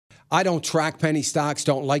I don't track penny stocks,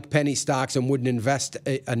 don't like penny stocks, and wouldn't invest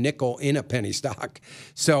a nickel in a penny stock.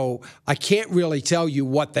 So I can't really tell you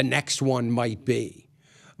what the next one might be.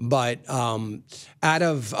 But out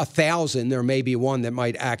of 1,000, there may be one that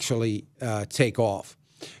might actually take off.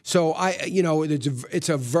 So when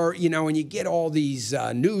you get all these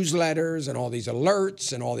newsletters and all these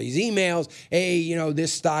alerts and all these emails, hey,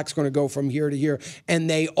 this stock's going to go from here to here, and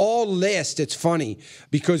they all list. It's funny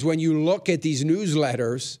because when you look at these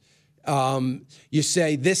newsletters, you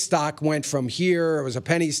say this stock went from here, it was a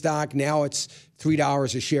penny stock, now it's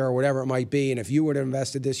 $3 a share or whatever it might be, and if you would have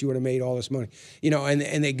invested this, you would have made all this money.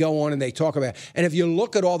 And they go on and they talk about it. And if you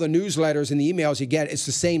look at all the newsletters and the emails you get, it's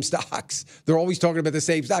the same stocks. They're always talking about the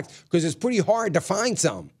same stocks because it's pretty hard to find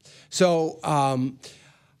some. So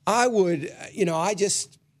I would, I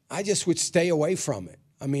just would stay away from it.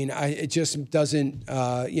 I mean, it just doesn't,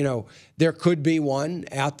 there could be one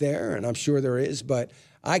out there, and I'm sure there is, but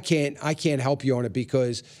I can't help you on it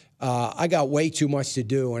because I got way too much to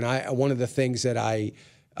do, and one of the things that I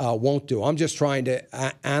won't do. I'm just trying to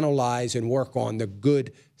analyze and work on the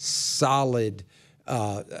good, solid,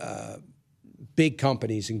 big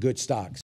companies and good stocks.